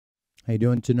How you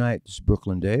doing tonight? This is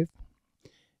Brooklyn Dave,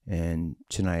 and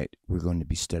tonight we're going to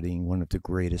be studying one of the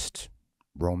greatest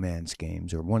romance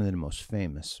games, or one of the most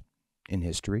famous in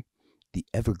history, the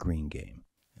Evergreen game.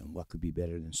 And what could be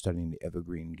better than studying the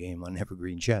Evergreen game on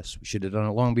Evergreen chess? We should have done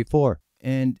it long before.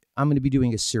 And I'm going to be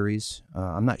doing a series.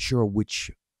 I'm not sure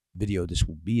which video this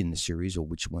will be in the series or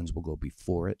which ones will go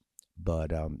before it,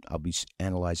 but I'll be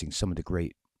analyzing some of the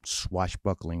great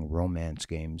swashbuckling romance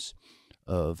games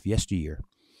of yesteryear,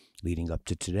 leading up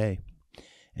to today.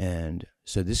 And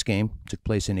so this game took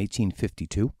place in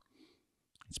 1852.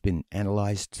 It's been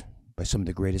analyzed by some of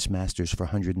the greatest masters for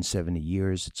 170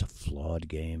 years. It's a flawed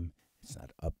game. It's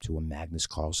not up to a Magnus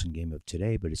Carlsen game of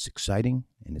today, but it's exciting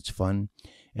and it's fun.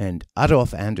 And Adolf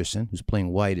Anderssen, who's playing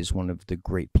white, is one of the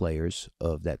great players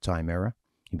of that time era.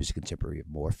 He was a contemporary of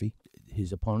Morphy.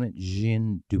 His opponent,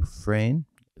 Jean Dufresne,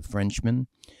 a Frenchman,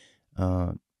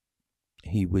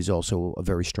 he was also a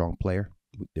very strong player.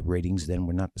 The ratings then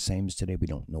were not the same as today. We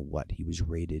don't know what he was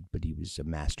rated, but he was a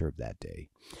master of that day.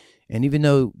 And even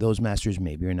though those masters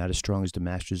maybe are not as strong as the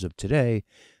masters of today,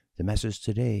 the masters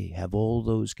today have all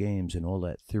those games and all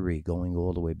that theory going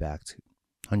all the way back to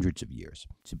hundreds of years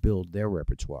to build their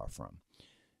repertoire from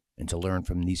and to learn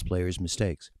from these players'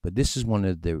 mistakes. But this is one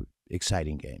of the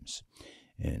exciting games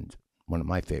and one of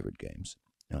my favorite games.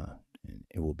 And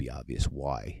it will be obvious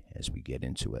why as we get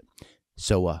into it.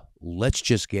 So let's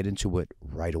just get into it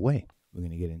right away. We're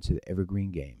going to get into the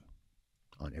Evergreen game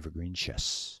on Evergreen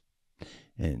chess.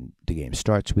 And the game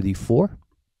starts with e4.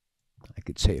 I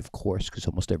could say, of course, because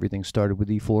almost everything started with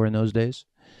e4 in those days.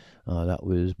 That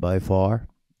was by far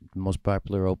the most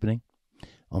popular opening,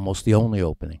 almost the only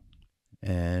opening.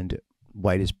 And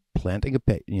white is planting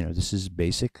this is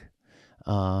basic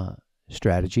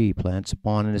strategy. He plants a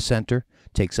pawn in the center,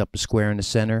 takes up a square in the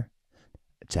center,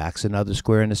 attacks another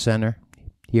square in the center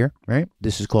here, right?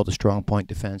 This is called a strong point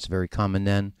defense, very common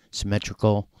then,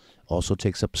 symmetrical, also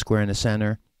takes up a square in the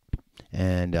center,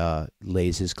 and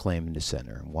lays his claim in the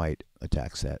center. And white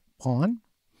attacks that pawn.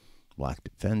 Black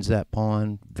defends that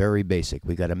pawn. Very basic.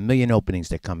 We got a million openings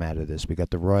that come out of this. We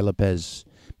got the Roy Lopez,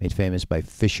 made famous by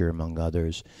Fischer, among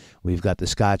others. We've got the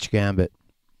Scotch Gambit,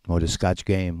 or the Scotch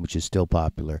Game, which is still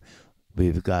popular.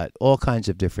 We've got all kinds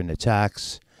of different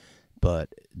attacks, but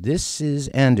this is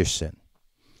Anderssen.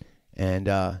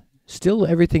 And still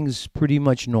everything's pretty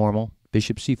much normal.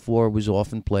 Bishop c4 was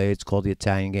often played. It's called the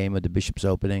Italian game of the bishop's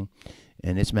opening,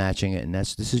 and it's matching it. And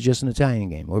this is just an Italian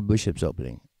game or bishop's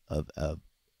opening of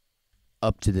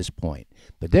up to this point.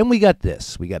 But then we got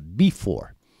this. We got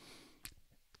b4,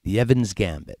 the Evans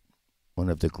Gambit, one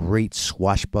of the great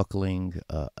swashbuckling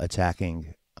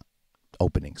attacking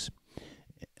openings,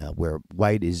 where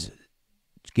white is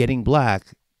getting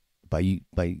black by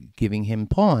giving him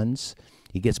pawns.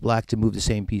 He gets black to move the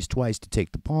same piece twice to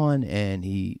take the pawn, and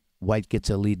white gets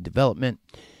a lead development.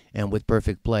 And with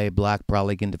perfect play, black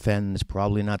probably can defend. It's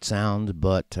probably not sound,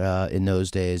 but in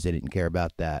those days they didn't care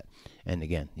about that. And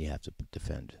again, you have to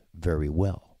defend very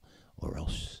well, or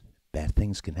else bad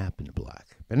things can happen to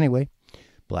black. But anyway,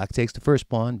 black takes the first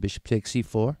pawn. Bishop takes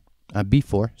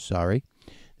b4. Sorry.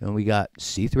 Then we got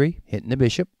c3 hitting the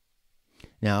bishop.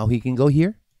 Now he can go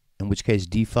here, in which case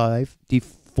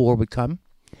d4 would come.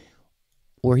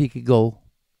 Or he could go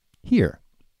here,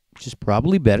 which is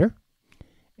probably better.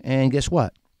 And guess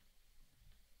what?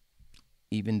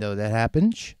 Even though that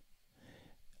happens,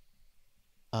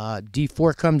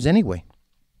 d4 comes anyway.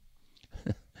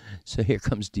 So here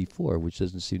comes d4, which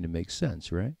doesn't seem to make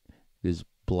sense, right? Because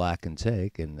black can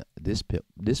take, and this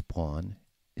pawn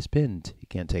is pinned. He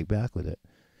can't take back with it.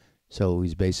 So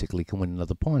he's basically can win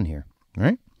another pawn here,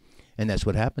 right? And that's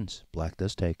what happens. Black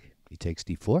does take. He takes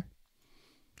d4.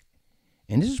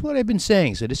 And this is what I've been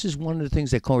saying. So this is one of the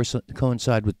things that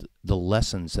coincide with the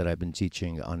lessons that I've been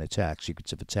teaching on attack,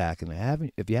 secrets of attack.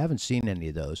 And if you haven't seen any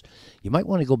of those, you might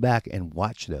want to go back and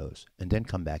watch those and then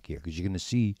come back here, because you're going to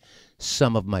see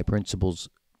some of my principles,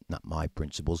 not my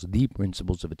principles, the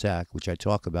principles of attack, which I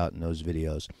talk about in those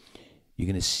videos. You're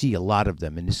going to see a lot of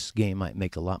them, and this game might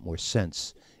make a lot more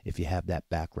sense if you have that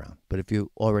background. But if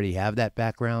you already have that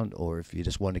background, or if you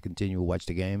just want to continue to watch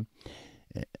the game,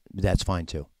 that's fine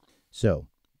too. So,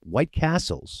 white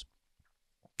castles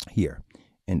here.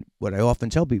 And what I often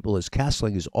tell people is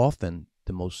castling is often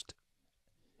the most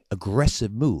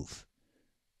aggressive move.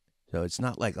 So it's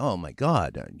not like, oh my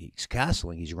God, he's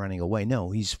castling, he's running away.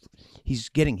 No, he's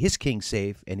getting his king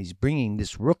safe, and he's bringing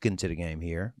this rook into the game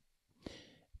here.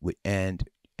 And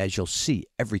as you'll see,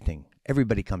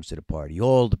 everybody comes to the party,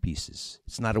 all the pieces.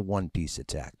 It's not a one-piece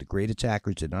attack. The great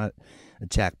attackers do not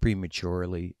attack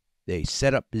prematurely. They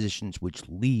set up positions which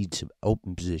lead to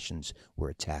open positions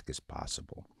where attack is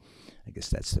possible. I guess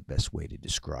that's the best way to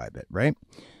describe it, right?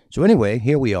 So anyway,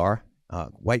 here we are.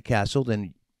 White castle,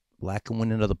 then black can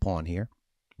win another pawn here,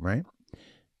 right?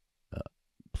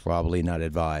 Probably not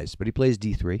advised, but he plays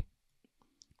d3.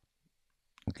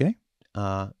 Okay?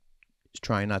 He's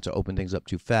trying not to open things up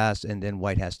too fast, and then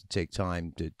white has to take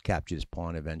time to capture this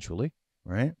pawn eventually,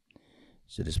 right?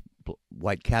 So does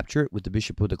white capture it with the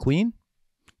bishop or the queen?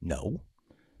 No.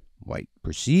 White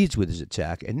proceeds with his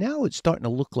attack, and now it's starting to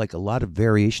look like a lot of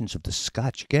variations of the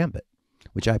Scotch gambit,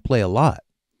 which I play a lot.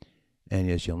 And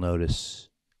as you'll notice,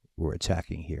 we're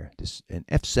attacking here. And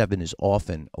f7 is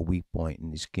often a weak point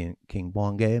in these king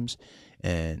pawn games,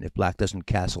 and if black doesn't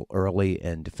castle early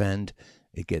and defend,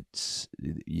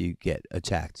 you get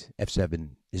attacked.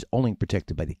 f7 is only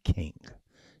protected by the king,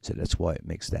 so that's why it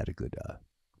makes that a good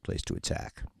place to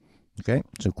attack. Okay,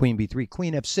 so queen b3,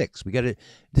 queen f6. We got to.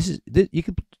 You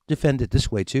could defend it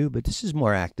this way too, but this is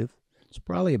more active. It's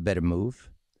probably a better move.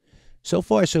 So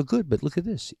far, so good. But look at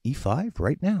this, e5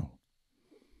 right now.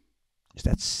 Is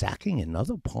that sacking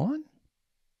another pawn?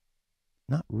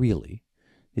 Not really.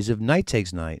 Is if knight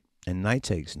takes knight and knight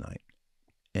takes knight,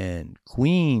 and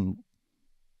queen.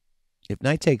 If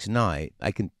knight takes knight,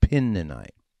 I can pin the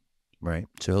knight, right?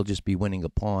 So he'll just be winning a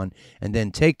pawn, and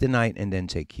then take the knight, and then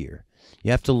take here.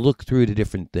 You have to look through the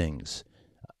different things.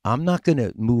 I'm not going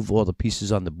to move all the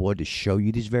pieces on the board to show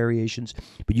you these variations,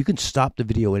 but you can stop the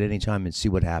video at any time and see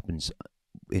what happens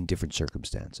in different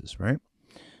circumstances, right?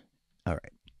 All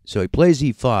right. So he plays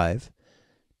e5.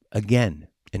 Again,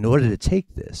 in order to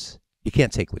take this, you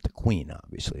can't take with the queen,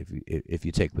 obviously. If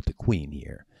you take with the queen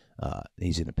here,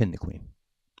 he's going to pin the queen,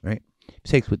 right? He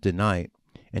takes with the knight,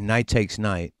 and knight takes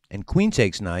knight, and queen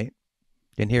takes knight.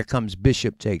 Then here comes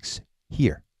bishop takes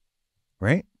here,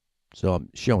 right? So I'm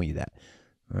showing you that,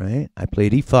 right? I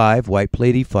played e5, white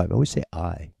played e5. I always say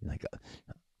I. Like,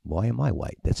 why am I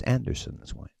white? That's Anderssen,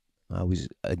 that's why. I always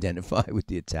identify with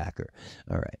the attacker.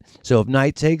 All right. So if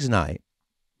knight takes knight,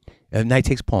 knight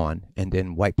takes pawn, and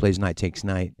then white plays knight takes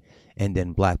knight, and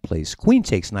then black plays queen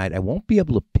takes knight, I won't be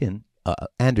able to pin.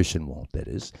 Anderssen won't, that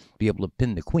is, be able to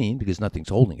pin the queen because nothing's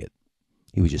holding it.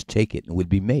 He would just take it and it would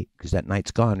be mate because that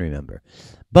knight's gone, remember.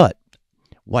 But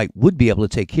white would be able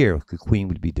to take here. The queen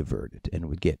would be diverted and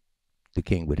would get, the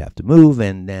king would have to move,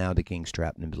 and now the king's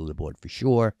trapped in the middle of the board for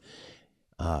sure.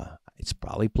 It's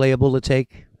probably playable to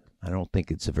take. I don't think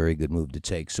it's a very good move to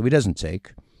take, so he doesn't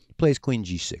take. He plays queen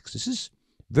g6. This is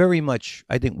very much,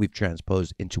 I think we've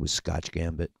transposed into a Scotch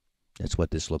gambit. That's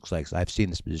what this looks like. I've seen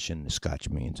this position in the Scotch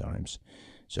a million times.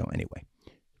 So anyway,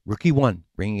 rook e1,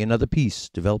 bringing another piece,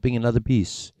 developing another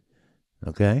piece.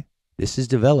 Okay? This is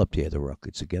developed here, the rook.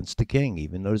 It's against the king,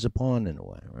 even though there's a pawn in the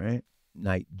way, right?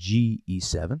 Knight g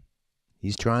e7.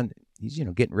 He's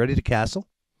getting ready to castle.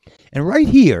 And right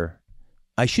here,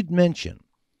 I should mention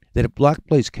that if black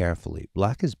plays carefully,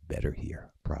 black is better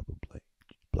here, probably.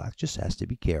 Black just has to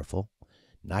be careful,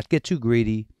 not get too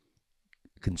greedy,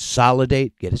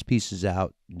 consolidate, get his pieces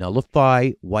out,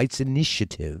 nullify white's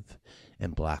initiative,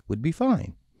 and black would be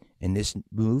fine. And this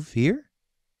move here,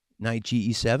 knight g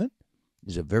e7,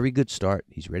 is a very good start.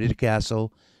 He's ready to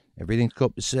castle. Everything's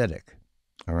copacetic.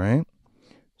 All right?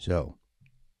 So,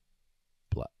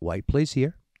 white plays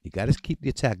here. You got to keep the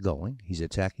attack going. He's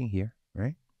attacking here,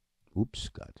 right? Oops,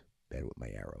 got better with my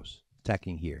arrows.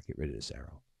 Attacking here. Get rid of this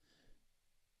arrow.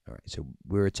 All right, so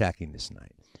we're attacking this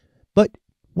knight. But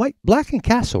black can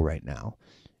castle right now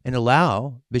and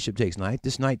allow bishop takes knight.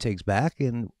 This knight takes back,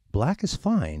 and black is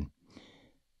fine.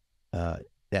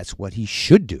 That's what he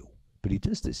should do. But he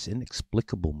does this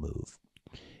inexplicable move.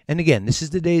 And again, this is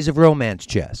the days of romance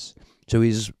chess. So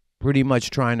he's pretty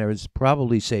much trying to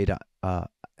probably say to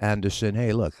Anderssen,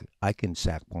 hey, look, I can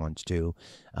sack pawns too.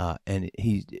 And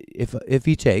if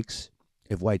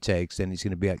white takes, then he's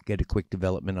going to get a quick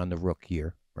development on the rook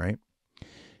here, right?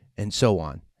 And so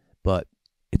on. But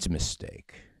it's a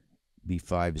mistake.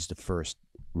 b5 is the first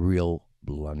real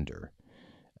blunder.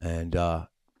 And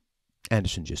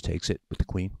Anderssen just takes it with the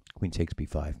queen. Queen takes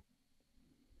b5.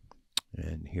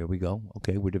 And here we go.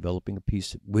 Okay, we're developing a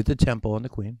piece with the tempo on the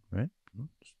queen, right?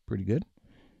 It's pretty good.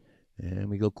 And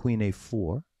we go queen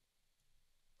a4.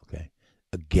 Okay.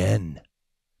 Again.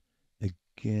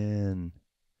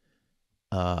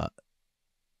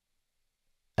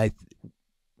 I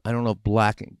don't know if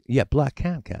black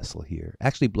can't castle here.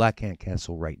 Actually, black can't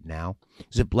castle right now.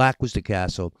 Because if black was to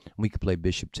castle, we could play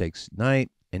bishop takes knight,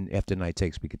 and after knight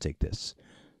takes, we could take this.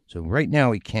 So right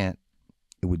now he can't.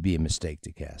 It would be a mistake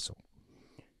to castle.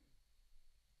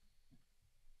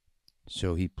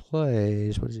 So he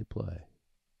plays, what does he play?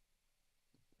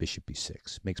 Bishop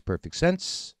b6. Makes perfect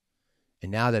sense.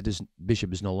 And now that this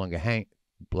bishop is no longer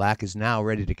black is now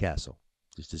ready to castle.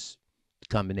 Just this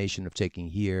combination of taking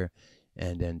here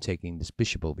and then taking this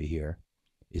bishop over here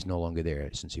is no longer there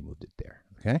since he moved it there.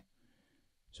 Okay?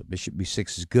 So bishop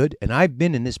b6 is good. And I've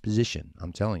been in this position,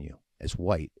 I'm telling you, as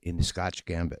white in the Scotch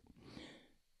Gambit.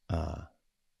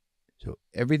 So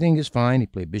everything is fine. He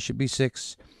played bishop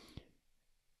b6.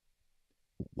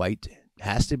 White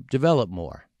has to develop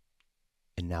more.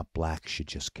 And now black should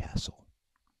just castle.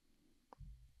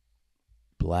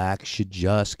 Black should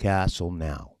just castle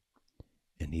now.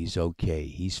 And he's okay.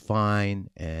 He's fine,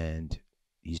 and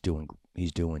he's doing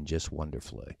just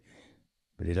wonderfully.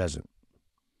 But he doesn't.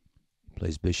 He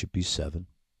plays bishop b7,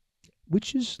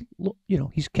 which is, you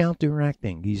know, he's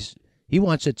counteracting. He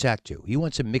wants to attack too. He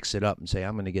wants to mix it up and say,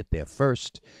 I'm going to get there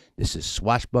first. This is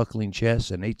swashbuckling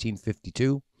chess in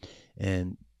 1852.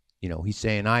 And, you know, he's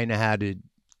saying, I know how to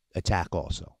attack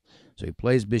also. So he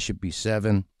plays bishop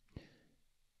b7.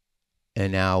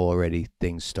 And now already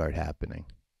things start happening.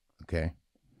 Okay?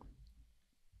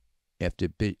 After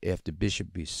bishop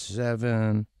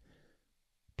b7,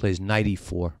 plays knight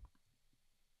e4.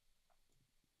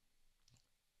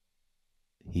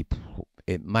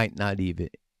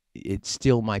 It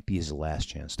still might be his last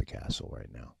chance to castle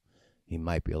right now. He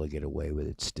might be able to get away with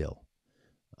it still.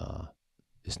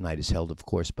 This knight is held, of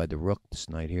course, by the rook, this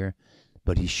knight here.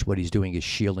 But what he's doing is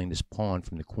shielding this pawn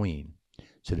from the queen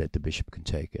so that the bishop can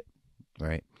take it,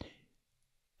 right?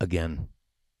 Again,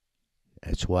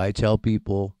 that's why I tell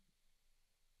people,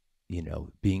 you know,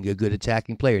 being a good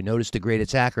attacking player. Notice the great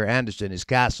attacker, Anderssen, is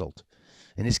castled.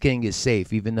 And his king is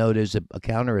safe, even though there's a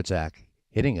counterattack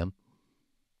hitting him.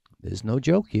 There's no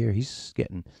joke here. He's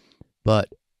getting... But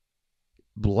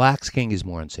black's king is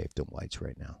more unsafe than white's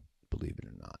right now, believe it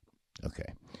or not.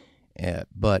 Okay.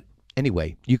 But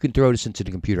anyway, you can throw this into the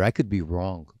computer. I could be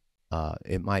wrong.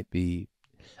 It might be...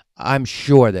 I'm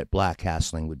sure that black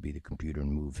castling would be the computer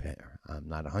move here. I'm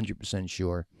not 100%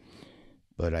 sure,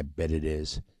 but I bet it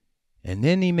is. And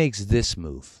then he makes this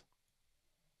move.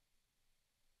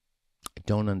 I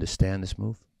don't understand this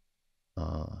move.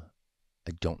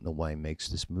 I don't know why he makes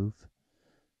this move,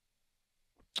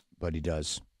 but he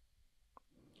does.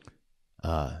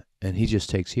 And he just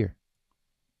takes here.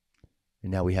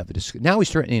 And now we have now he's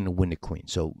threatening to win the queen.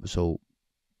 So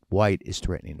white is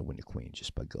threatening to win the queen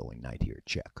just by going knight here,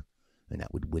 check. And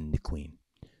that would win the queen.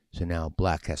 So now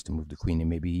black has to move the queen, and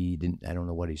maybe he didn't. I don't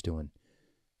know what he's doing.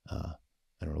 I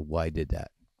don't know why he did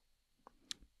that.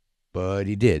 But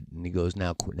he did. And he goes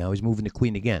now he's moving the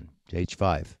queen again to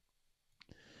h5.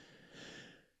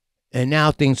 And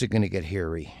now things are going to get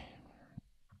hairy.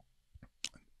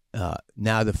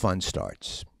 Now the fun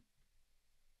starts.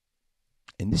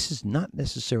 And this is not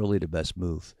necessarily the best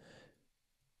move.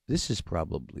 This is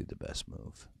probably the best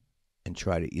move. And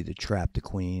try to either trap the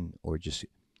queen or just...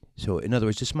 So, in other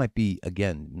words, this might be,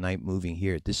 again, knight moving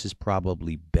here. This is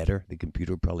probably better. The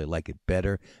computer would probably like it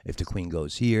better. If the queen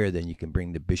goes here, then you can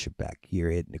bring the bishop back here,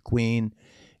 hitting the queen,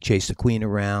 chase the queen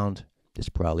around. That's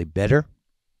probably better.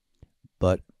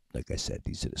 But, like I said,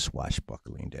 these are the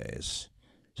swashbuckling days.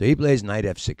 So he plays knight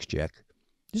f6 check.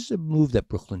 This is a move that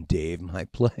Brooklyn Dave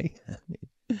might play.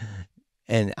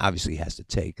 And obviously he has to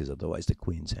take, because otherwise the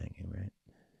queen's hanging, right?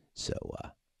 So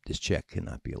this check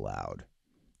cannot be allowed.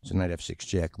 So knight f6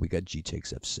 check. We got g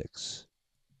takes f6.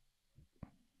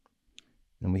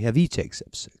 And we have e takes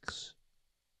f6.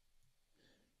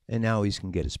 And now he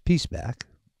can get his piece back.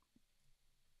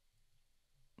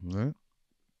 All right.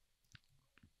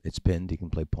 It's pinned. He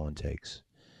can play pawn takes.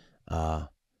 But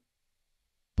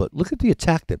look at the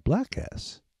attack that black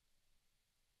has.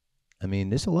 I mean,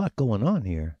 there's a lot going on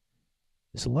here.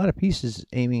 There's a lot of pieces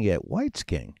aiming at white's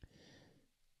king.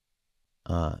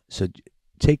 So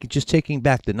just taking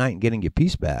back the knight and getting your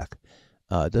piece back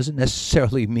doesn't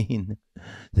necessarily mean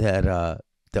that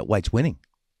that white's winning.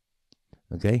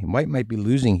 Okay, white might be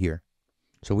losing here.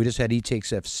 So we just had e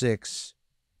takes f6,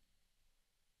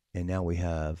 and now we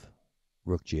have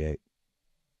rook g8.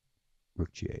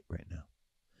 Rook g8 right now.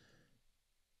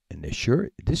 And they're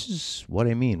sure, this is what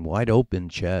I mean, wide open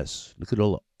chess. Look at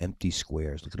all the empty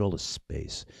squares. Look at all the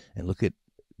space. And look at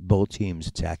both teams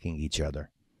attacking each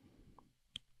other.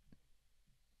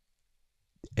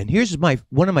 And here's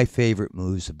one of my favorite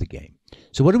moves of the game.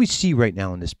 So what do we see right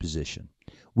now in this position?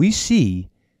 We see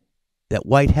that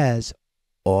white has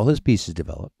all his pieces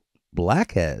developed.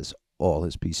 Black has all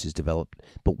his pieces developed.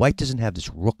 But white doesn't have this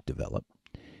rook developed.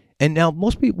 And now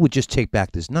most people would just take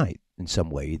back this knight in some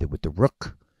way, either with the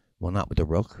rook. Well, not with the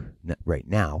rook right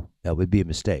now. That would be a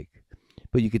mistake.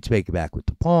 But you could take it back with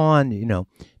the pawn, you know.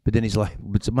 But then he's like,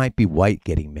 but it might be white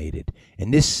getting mated.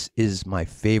 And this is my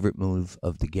favorite move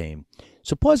of the game.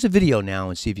 So pause the video now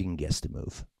and see if you can guess the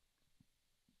move.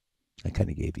 I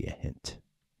kind of gave you a hint.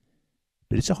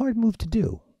 But it's a hard move to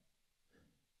do.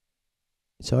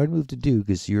 It's a hard move to do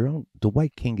because the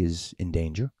white king is in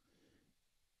danger.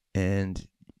 And,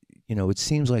 it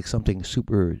seems like something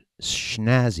super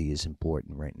snazzy is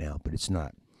important right now, but it's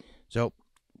not. So,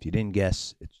 if you didn't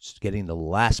guess, it's getting the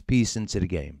last piece into the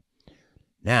game.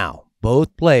 Now,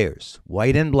 both players,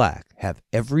 white and black, have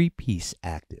every piece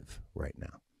active right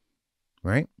now,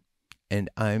 right? And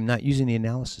I'm not using the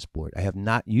analysis board. I have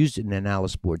not used an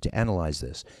analysis board to analyze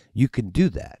this. You can do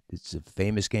that. It's a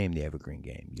famous game, the Evergreen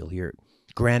game. You'll hear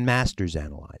grandmasters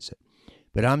analyze it.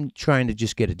 But I'm trying to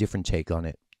just get a different take on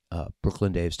it,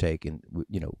 Brooklyn Dave's take, and,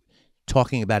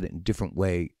 talking about it in a different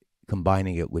way,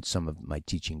 combining it with some of my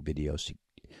teaching videos,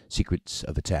 Secrets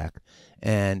of Attack.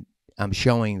 And I'm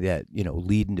showing that,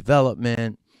 lead and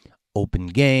development, open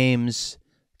games,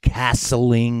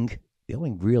 castling. The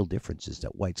only real difference is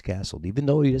that white's castled, even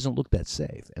though he doesn't look that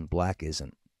safe, and black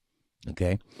isn't.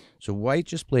 Okay? So white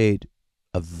just played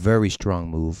a very strong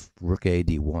move, rook a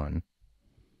d1.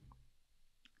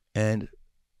 And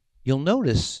you'll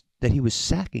notice that he was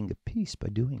sacking a piece by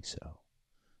doing so.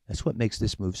 That's what makes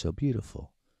this move so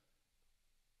beautiful.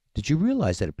 Did you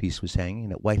realize that a piece was hanging,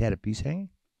 that white had a piece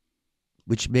hanging?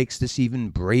 Which makes this even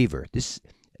braver.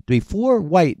 Before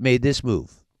white made this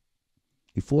move,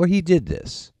 before he did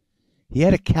this, he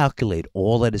had to calculate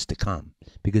all that is to come,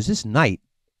 because this knight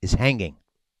is hanging.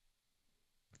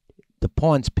 The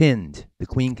pawn's pinned. The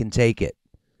queen can take it.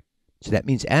 So that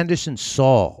means Anderssen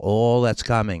saw all that's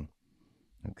coming.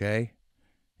 Okay?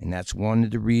 And that's one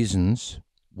of the reasons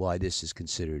why this is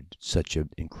considered such an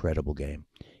incredible game.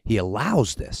 He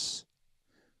allows this.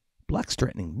 Black's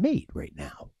threatening mate right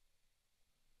now.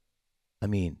 I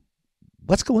mean,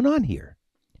 what's going on here?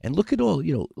 And look at all,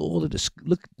 all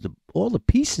the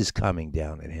pieces coming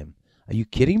down at him. Are you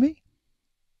kidding me?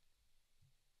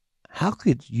 How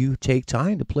could you take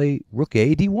time to play rook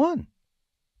a d1?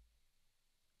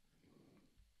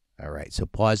 All right, so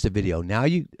pause the video. Now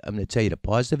I'm going to tell you to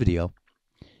pause the video.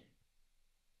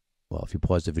 Well, if you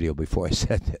pause the video before I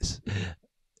said this.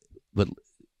 But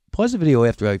pause the video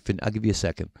after I'll give you a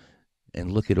second.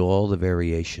 And look at all the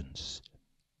variations.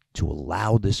 To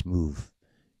allow this move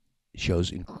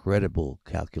shows incredible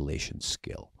calculation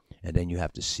skill. And then you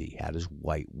have to see, how does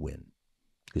white win?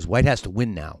 Because white has to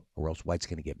win now, or else white's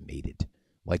going to get mated.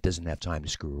 White doesn't have time to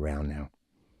screw around now.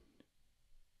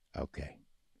 Okay.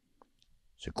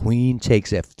 So queen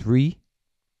takes f3.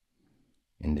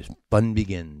 And the fun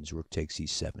begins. Rook takes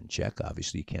e7. Check.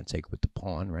 Obviously, you can't take with the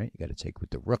pawn, right? You got to take with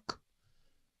the rook.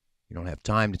 You don't have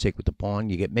time to take with the pawn.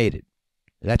 You get mated.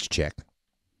 That's check.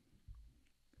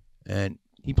 And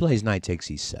he plays knight takes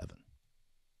e7,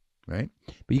 right?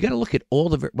 But you got to look at all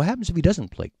the... What happens if he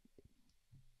doesn't play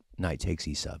knight takes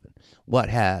e7? What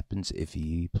happens if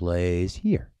he plays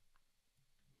here?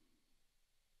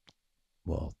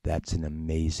 Well, that's an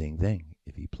amazing thing.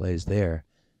 If he plays there,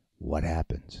 what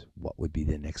happens? What would be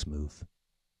the next move?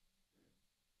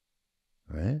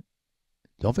 Right?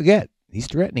 Don't forget, he's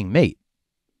threatening mate.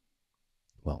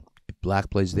 Well, if black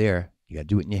plays there, you got to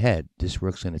do it in your head. This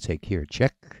rook's going to take here.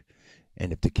 Check.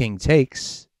 And if the king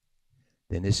takes,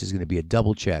 then this is going to be a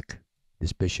double check.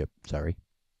 This bishop,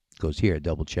 goes here,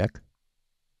 double check.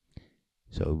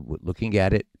 So looking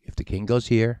at it, if the king goes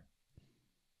here,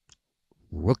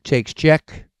 rook takes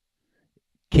check,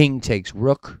 king takes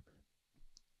rook,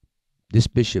 this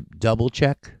bishop double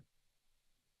check.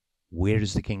 Where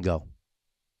does the king go?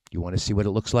 You want to see what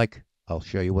it looks like? I'll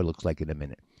show you what it looks like in a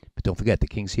minute. But don't forget, the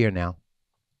king's here now.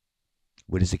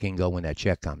 Where does the king go when that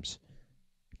check comes?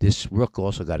 This rook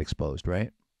also got exposed, right?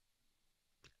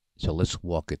 So let's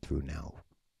walk it through now.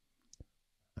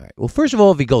 All right. Well, first of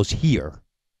all, if he goes here,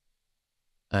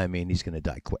 I mean, he's going to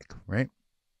die quick, right?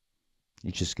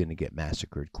 He's just going to get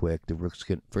massacred quick. The rook's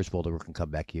going first of all, the rook can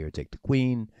come back here, take the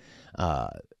queen.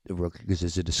 The rook, because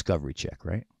there's a discovery check,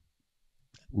 right?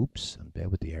 Oops, I'm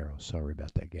bad with the arrow. Sorry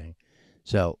about that, gang.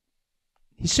 So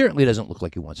he certainly doesn't look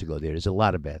like he wants to go there. There's a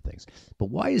lot of bad things.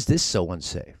 But why is this so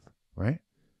unsafe, right?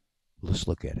 Let's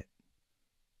look at it.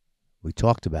 We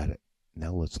talked about it.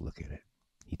 Now let's look at it.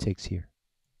 He takes here.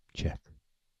 Check.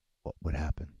 What would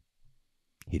happen?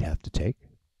 He'd have to take.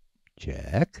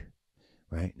 Check.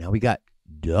 Right? Now we got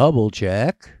double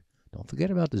check. Don't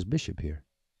forget about this bishop here.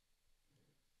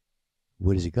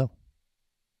 Where does he go?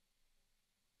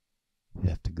 You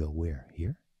have to go where?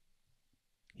 Here?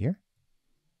 Here?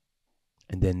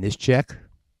 And then this check.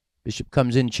 Bishop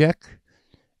comes in check.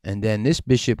 And then this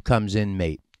bishop comes in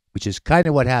mate, which is kind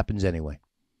of what happens anyway.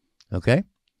 Okay?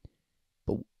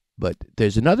 But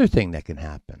there's another thing that can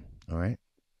happen, all right?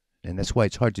 And that's why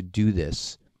it's hard to do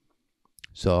this.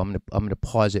 So I'm gonna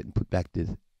pause it and put back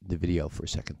the video for a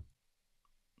second.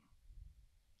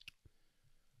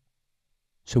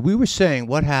 So we were saying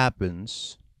what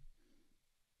happens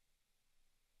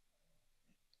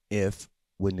if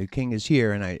when the king is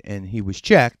here and he was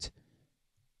checked,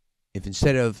 if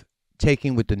instead of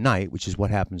taking with the knight, which is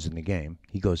what happens in the game,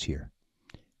 he goes here.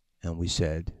 And we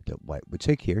said that white would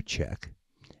take here, check.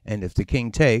 And if the king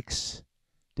takes,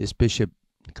 this bishop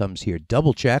comes here,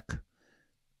 double check.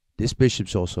 This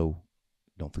bishop's also,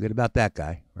 don't forget about that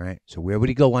guy, right? So where would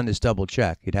he go on this double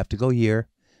check? He'd have to go here,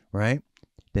 right?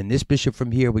 Then this bishop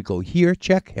from here would go here,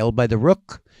 check, held by the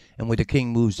rook. And when the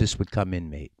king moves, this would come in,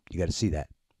 mate. You got to see that,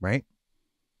 right?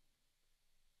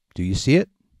 Do you see it?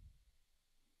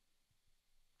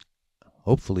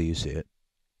 Hopefully you see it.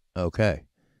 Okay.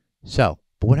 So,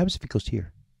 but what happens if he goes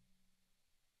here?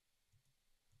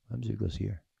 What happens if he goes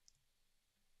here?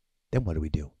 Then what do we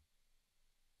do?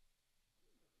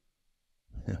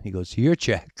 He goes here,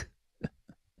 check.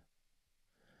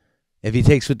 If he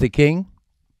takes with the king,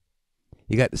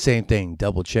 you got the same thing.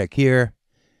 Double check here,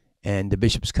 and the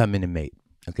bishops come in and mate.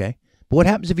 Okay? But what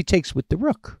happens if he takes with the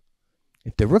rook?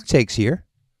 If the rook takes here,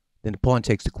 then the pawn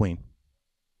takes the queen.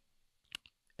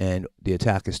 And the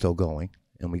attack is still going,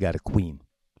 and we got a queen,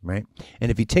 right?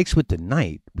 And if he takes with the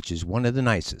knight, which is one of the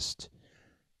nicest,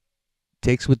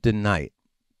 takes with the knight,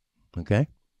 okay?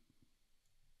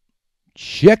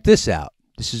 Check this out.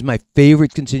 This is my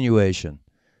favorite continuation.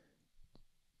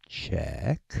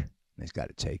 Check. He's got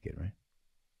to take it, right?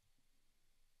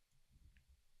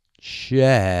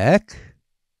 Check.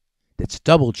 That's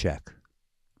double check.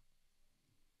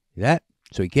 See that?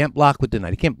 So he can't block with the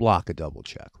knight. He can't block a double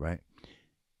check, right?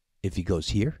 If he goes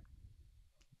here,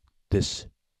 this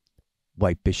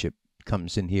white bishop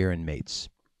comes in here and mates.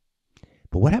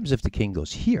 But what happens if the king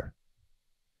goes here?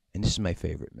 And this is my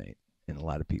favorite mate, and a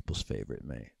lot of people's favorite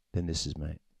mate. Then this is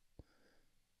mate.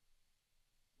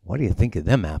 What do you think of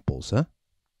them apples, huh?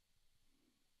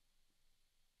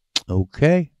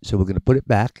 Okay, so we're going to put it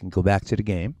back and go back to the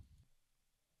game.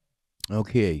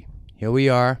 Okay, here we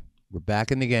are. We're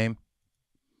back in the game.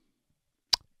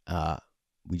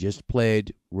 We just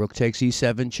played rook takes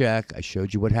e7 check. I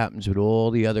showed you what happens with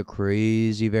all the other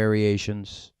crazy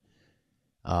variations.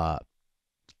 I'm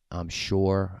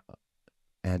sure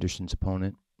Anderssen's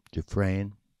opponent,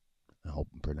 Dufresne, I hope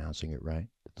I'm pronouncing it right,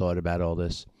 thought about all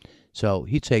this. So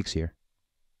he takes here.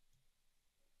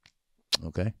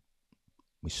 Okay.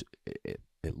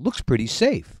 It looks pretty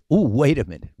safe. Ooh, wait a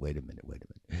minute.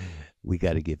 We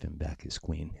got to give him back his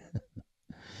queen.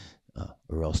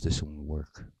 Or else this won't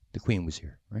work. The queen was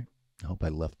here, right? I hope I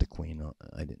left the queen on.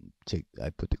 I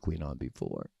put the queen on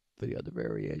before for the other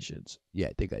variations. Yeah,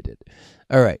 I think I did.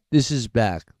 All right, this is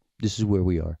back. This is where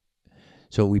we are.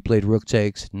 So we played rook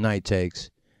takes, knight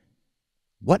takes.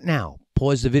 What now?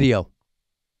 Pause the video.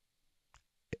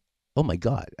 Oh my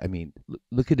God. I mean,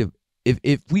 look at it.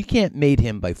 If we can't mate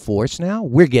him by force now,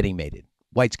 we're getting mated.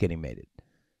 White's getting mated.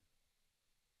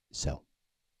 So,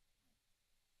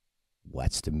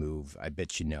 what's the move? I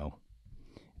bet you know.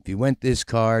 If you went this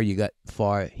car, you got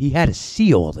far. He had to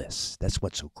see all this. That's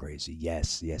what's so crazy.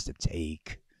 Yes, he has to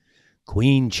take.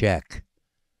 Queen check.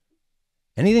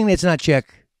 Anything that's not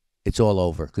check, it's all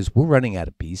over because we're running out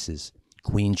of pieces.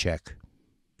 Queen check.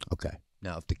 Okay.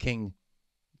 Now, if the king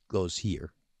goes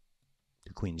here,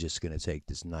 the queen's just going to take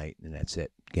this knight, and that's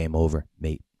it. Game over.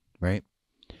 Mate. Right?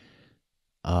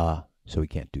 So he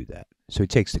can't do that. So he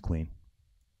takes the queen.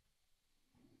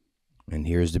 And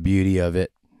here's the beauty of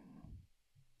it.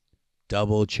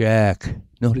 Double check.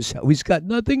 Notice how he's got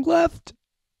nothing left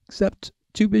except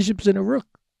two bishops and a rook.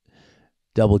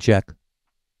 Double check.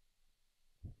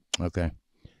 Okay.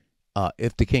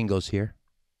 If the king goes here,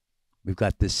 we've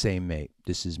got this same mate.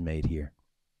 This is mate here.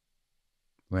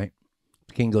 Right? If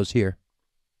the king goes here,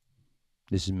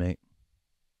 this is mate.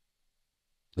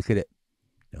 Look at it.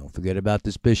 Don't forget about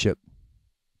this bishop.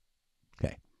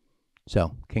 Okay.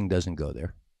 So, king doesn't go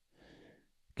there.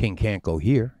 King can't go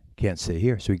here. Can't sit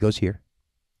here. So he goes here.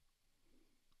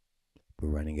 We're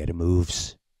running out of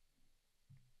moves.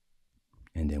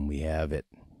 And then we have it.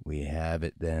 We have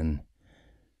it then.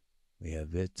 We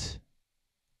have it.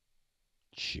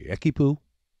 Checky poo.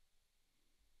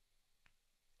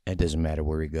 It doesn't matter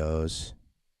where he goes.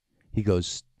 He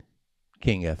goes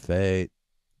king f8.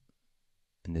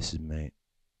 And this is mate.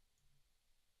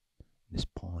 This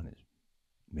pawn has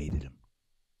mated him.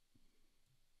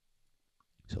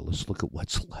 So let's look at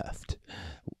what's left.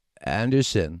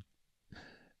 Anderssen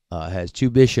has two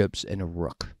bishops and a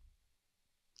rook.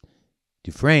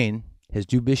 Dufresne has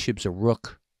two bishops, a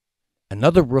rook,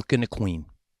 another rook, and a queen.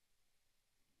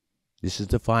 This is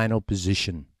the final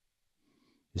position.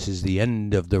 This is the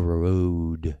end of the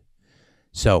road.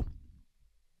 So,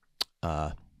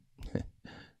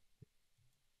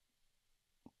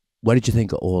 What did you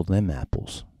think of all them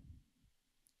apples?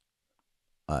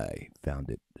 I found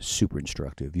it super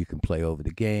instructive. You can play over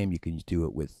the game. You can do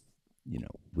it with,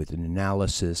 with an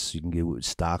analysis. You can do it with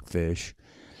stockfish.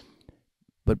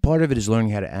 But part of it is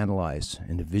learning how to analyze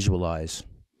and to visualize.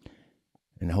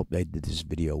 And I hope they did this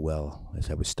video well as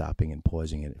I was stopping and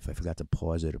pausing it. If I forgot to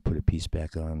pause it or put a piece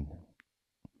back on,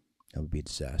 that would be a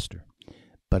disaster.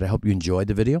 But I hope you enjoyed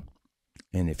the video.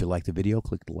 And if you like the video,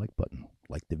 click the like button.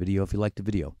 Like the video if you like the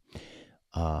video.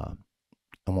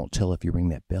 I won't tell if you ring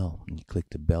that bell and you click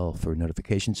the bell for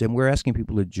notifications. And we're asking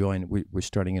people to join. We're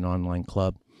starting an online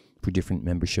club for different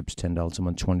memberships, $10 a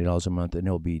month, $20 a month, and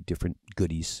there'll be different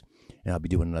goodies. And I'll be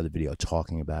doing another video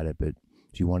talking about it. But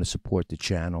if you want to support the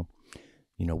channel,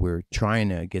 we're trying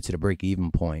to get to the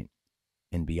break-even point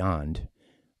and beyond.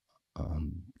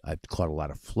 I've caught a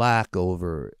lot of flack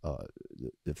over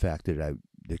the fact that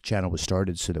the channel was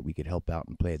started so that we could help out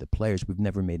and play the players. We've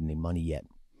never made any money yet.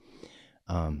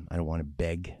 I don't want to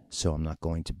beg, so I'm not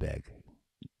going to beg.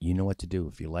 You know what to do.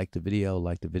 If you like the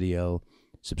video,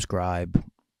 subscribe.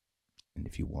 And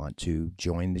if you want to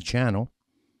join the channel,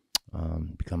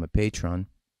 become a patron,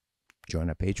 join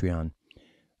our Patreon.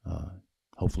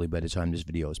 Hopefully by the time this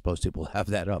video is posted, we'll have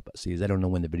that up. See, I don't know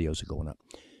when the videos are going up.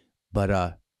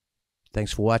 But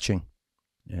thanks for watching.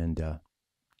 And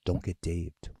don't get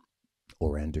Daved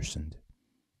or Anderssen.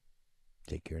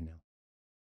 Take care now.